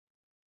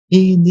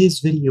In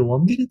this video,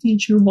 I'm gonna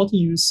teach you how to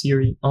use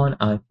Siri on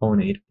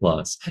iPhone 8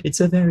 Plus. It's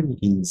a very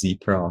easy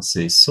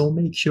process, so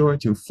make sure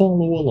to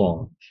follow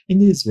along. In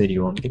this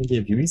video, I'm gonna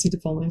give you easy to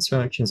follow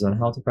instructions on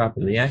how to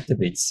properly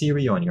activate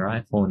Siri on your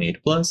iPhone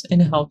 8 Plus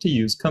and how to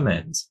use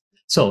commands.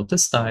 So to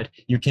start,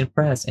 you can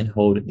press and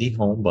hold the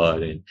home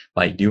button.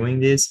 By doing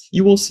this,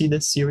 you will see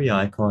the Siri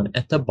icon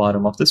at the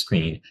bottom of the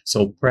screen.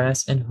 So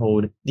press and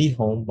hold the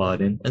home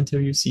button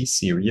until you see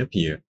Siri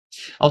appear.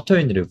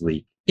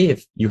 Alternatively,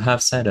 if you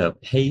have set up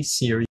Hey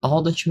Siri,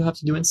 all that you have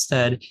to do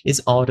instead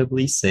is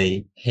audibly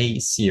say Hey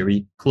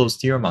Siri close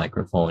to your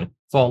microphone,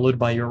 followed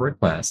by your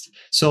request.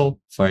 So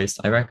first,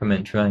 I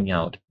recommend trying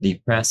out the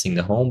pressing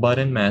the home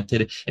button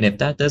method, and if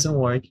that doesn't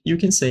work, you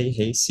can say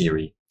Hey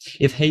Siri.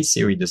 If Hey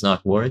Siri does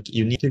not work,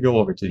 you need to go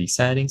over to the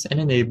settings and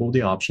enable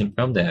the option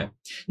from there.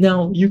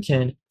 Now, you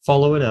can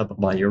follow it up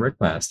by your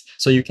request,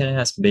 so you can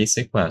ask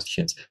basic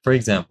questions. For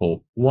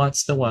example,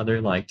 what's the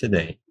weather like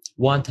today?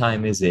 What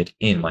time is it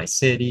in my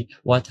city?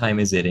 What time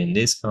is it in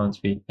this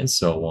country? And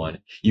so on.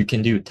 You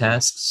can do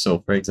tasks. So,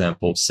 for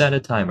example, set a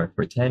timer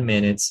for 10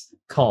 minutes,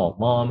 call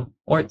mom,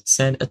 or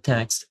send a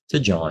text to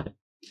John.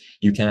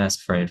 You can ask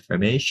for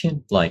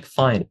information like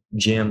find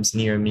gyms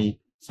near me,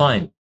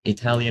 find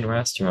Italian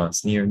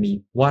restaurants near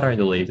me, what are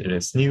the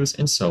latest news,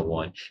 and so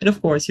on. And of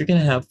course, you can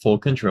have full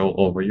control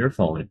over your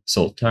phone.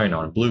 So turn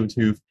on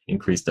Bluetooth,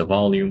 increase the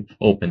volume,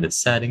 open the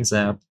settings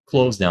app,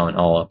 close down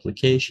all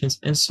applications,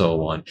 and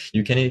so on.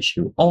 You can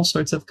issue all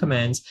sorts of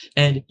commands,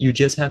 and you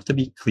just have to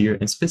be clear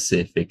and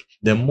specific.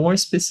 The more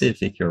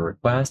specific your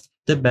request,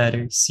 the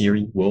better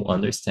Siri will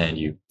understand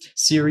you.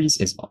 Siri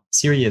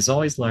is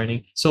always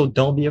learning, so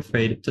don't be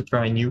afraid to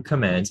try new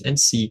commands and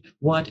see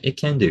what it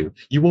can do.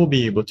 You will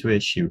be able to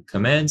issue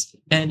commands,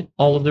 and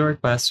all of the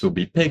requests will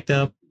be picked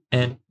up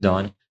and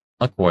done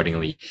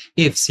accordingly.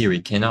 If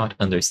Siri cannot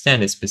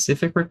understand a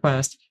specific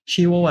request,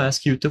 she will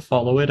ask you to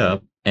follow it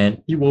up,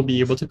 and you will be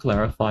able to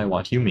clarify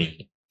what you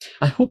mean.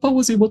 I hope I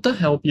was able to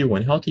help you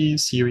on how to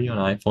use Siri on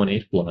iPhone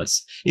 8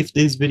 Plus. If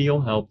this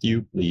video helped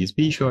you, please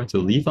be sure to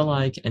leave a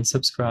like and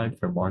subscribe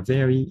for more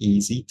very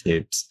easy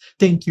tips.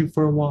 Thank you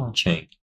for watching.